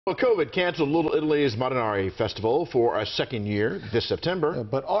Well, COVID canceled Little Italy's Madonnari Festival for a second year this September.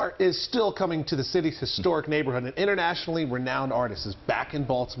 But art is still coming to the city's historic neighborhood. An internationally renowned artist is back in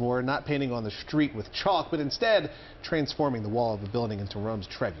Baltimore, not painting on the street with chalk, but instead transforming the wall of a building into Rome's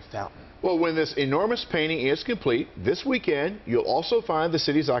Trevi Fountain. Well, when this enormous painting is complete this weekend, you'll also find the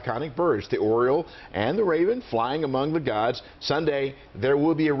city's iconic birds, the Oriole and the Raven, flying among the gods. Sunday, there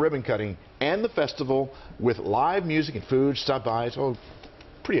will be a ribbon cutting and the festival with live music and food. Stop by. So,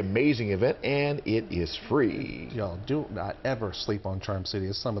 pretty amazing event, and it is free. Y'all, do not ever sleep on Charm City.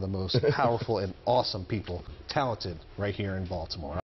 It's some of the most powerful and awesome people, talented right here in Baltimore.